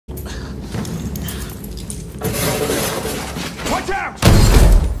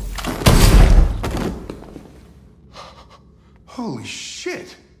Holy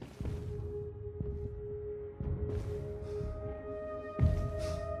shit!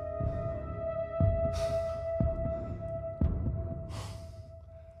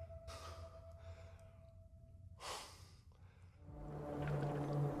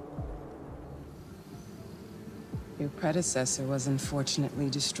 Your predecessor was unfortunately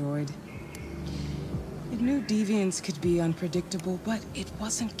destroyed. It knew deviants could be unpredictable, but it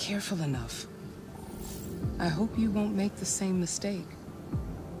wasn't careful enough. I hope you won't make the same mistake.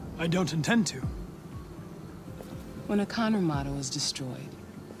 I don't intend to. When a Connor model is destroyed,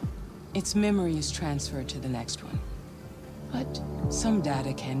 its memory is transferred to the next one. But some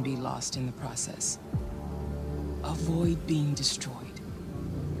data can be lost in the process. Avoid being destroyed.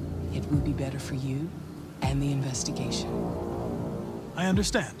 It will be better for you and the investigation. I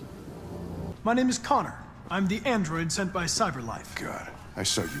understand. My name is Connor. I'm the android sent by CyberLife. God, I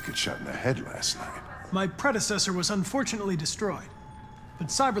saw you get shot in the head last night. My predecessor was unfortunately destroyed, but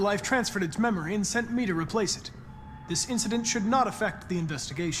CyberLife transferred its memory and sent me to replace it. This incident should not affect the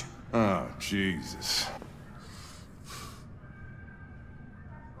investigation. Oh, Jesus.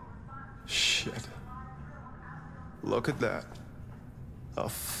 Shit. Look at that. A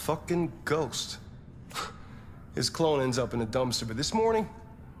fucking ghost. His clone ends up in a dumpster, but this morning,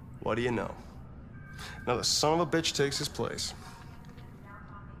 what do you know? Another son of a bitch takes his place.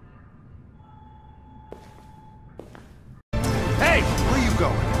 Hey, where you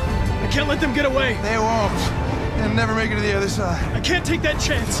going? I can't let them get away! They won't. They'll never make it to the other side. I can't take that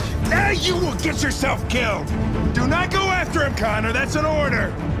chance! Now you will get yourself killed! Do not go after him, Connor. That's an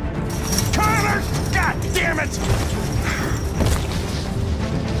order. Connor! God damn it!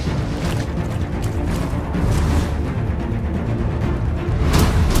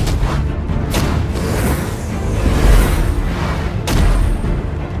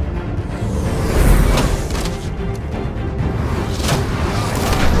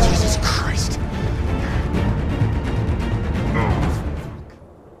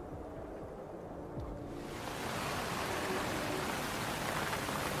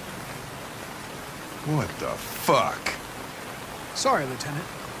 What the fuck? Sorry, Lieutenant.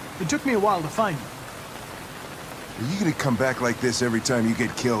 It took me a while to find you. Are you gonna come back like this every time you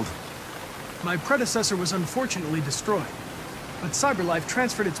get killed? My predecessor was unfortunately destroyed, but CyberLife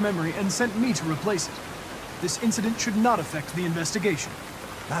transferred its memory and sent me to replace it. This incident should not affect the investigation.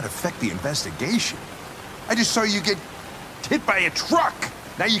 Not affect the investigation? I just saw you get hit by a truck!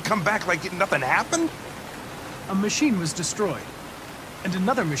 Now you come back like nothing happened? A machine was destroyed, and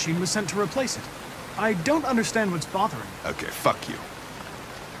another machine was sent to replace it. I don't understand what's bothering me. Okay, fuck you.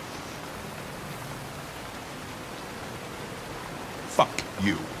 Fuck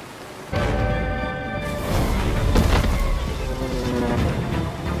you.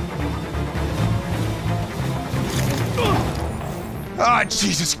 Ah,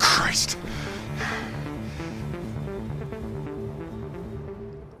 Jesus Christ!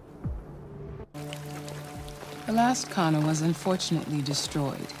 The last Connor was unfortunately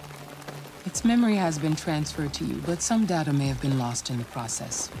destroyed. Its memory has been transferred to you, but some data may have been lost in the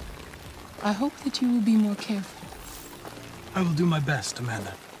process. I hope that you will be more careful. I will do my best,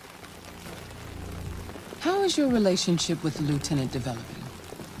 Amanda. How is your relationship with the Lieutenant developing?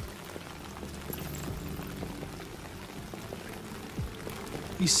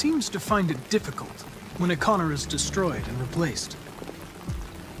 He seems to find it difficult when a Connor is destroyed and replaced.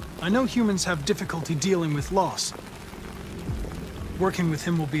 I know humans have difficulty dealing with loss. Working with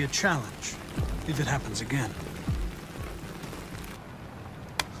him will be a challenge, if it happens again.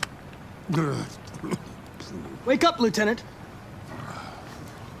 Wake up, Lieutenant!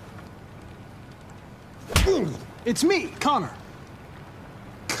 It's me, Connor.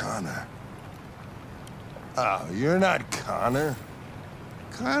 Connor? Oh, you're not Connor.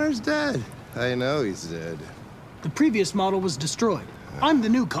 Connor's dead. I know he's dead. The previous model was destroyed. I'm the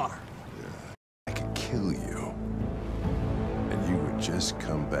new Connor. I could kill you. And you would just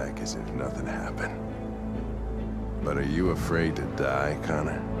come back as if nothing happened. But are you afraid to die,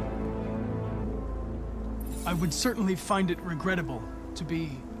 Connor? I would certainly find it regrettable to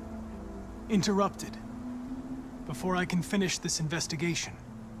be interrupted before I can finish this investigation.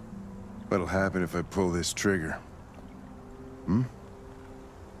 What'll happen if I pull this trigger? Hmm?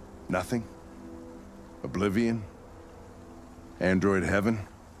 Nothing? Oblivion? Android heaven?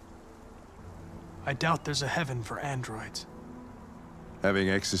 I doubt there's a heaven for androids.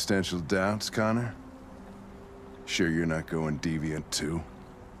 Having existential doubts, Connor? Sure you're not going deviant too?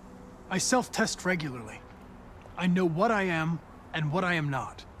 I self-test regularly. I know what I am and what I am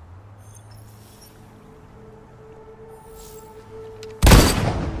not.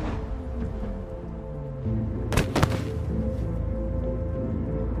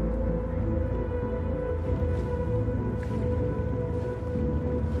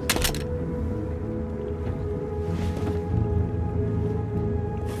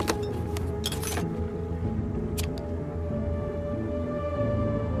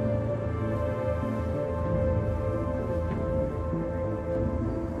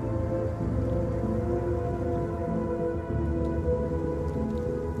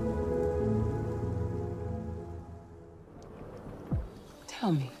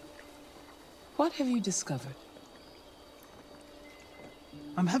 Tell me, what have you discovered?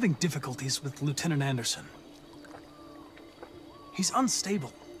 I'm having difficulties with Lieutenant Anderson. He's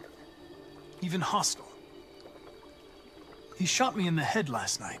unstable, even hostile. He shot me in the head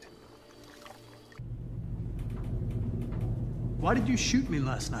last night. Why did you shoot me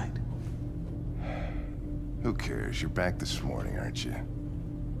last night? Who cares? You're back this morning, aren't you?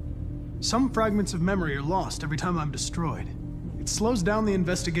 Some fragments of memory are lost every time I'm destroyed. It slows down the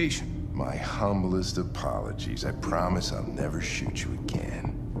investigation. My humblest apologies. I promise I'll never shoot you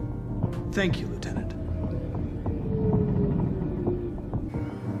again. Thank you, Lieutenant.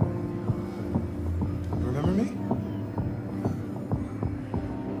 Remember me?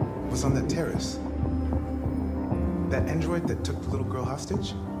 Was on that terrace. That android that took the little girl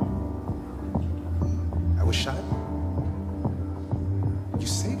hostage? I was shot. You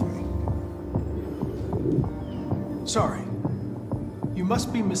saved me. Sorry. You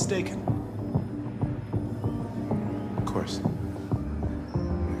must be mistaken. Of course.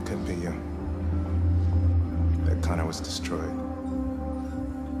 It couldn't be you. That Connor was destroyed.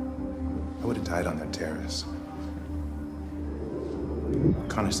 I would have died on that terrace.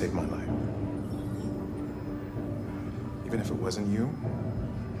 Connor saved my life. Even if it wasn't you,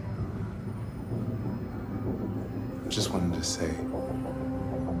 I just wanted to say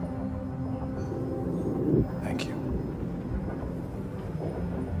thank you.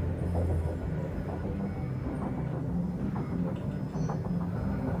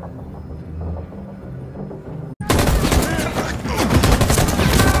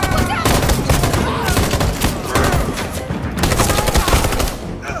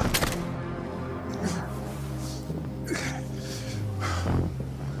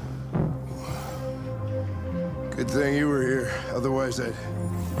 Good thing you were here. Otherwise, I'd...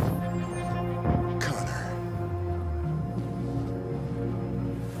 Connor.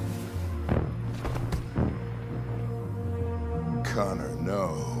 Connor,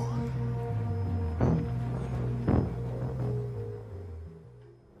 no.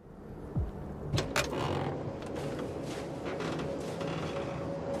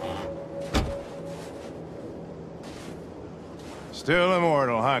 Still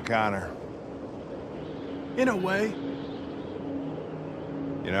immortal, huh, Connor? In a way.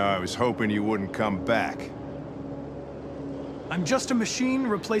 You know, I was hoping you wouldn't come back. I'm just a machine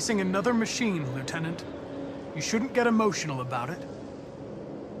replacing another machine, Lieutenant. You shouldn't get emotional about it.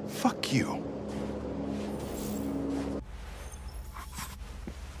 Fuck you.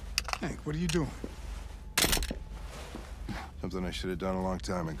 Hank, what are you doing? Something I should have done a long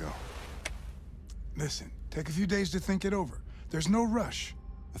time ago. Listen, take a few days to think it over. There's no rush.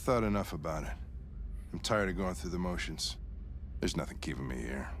 I thought enough about it. I'm tired of going through the motions. There's nothing keeping me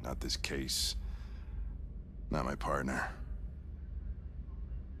here. Not this case. Not my partner.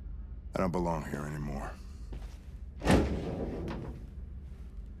 I don't belong here anymore.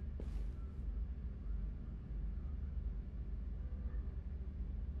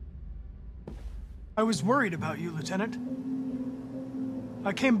 I was worried about you, Lieutenant.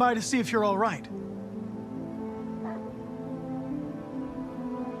 I came by to see if you're all right.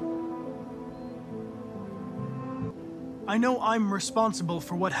 I know I'm responsible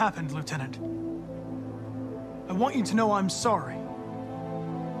for what happened, Lieutenant. I want you to know I'm sorry.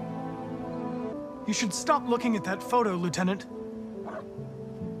 You should stop looking at that photo, Lieutenant.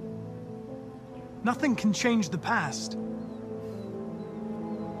 Nothing can change the past.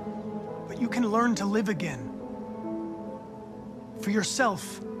 But you can learn to live again. For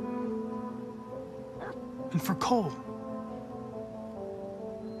yourself. And for Cole.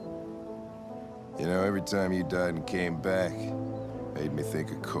 You know, every time you died and came back, made me think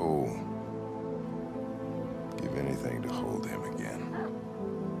of Cole. Give anything to hold him again.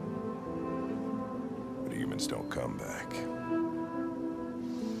 But humans don't come back.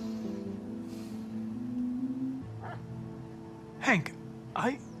 Hank,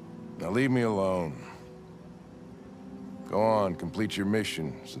 Now leave me alone. Go on, complete your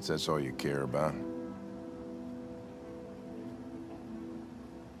mission, since that's all you care about.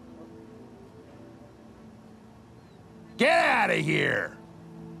 Get out of here!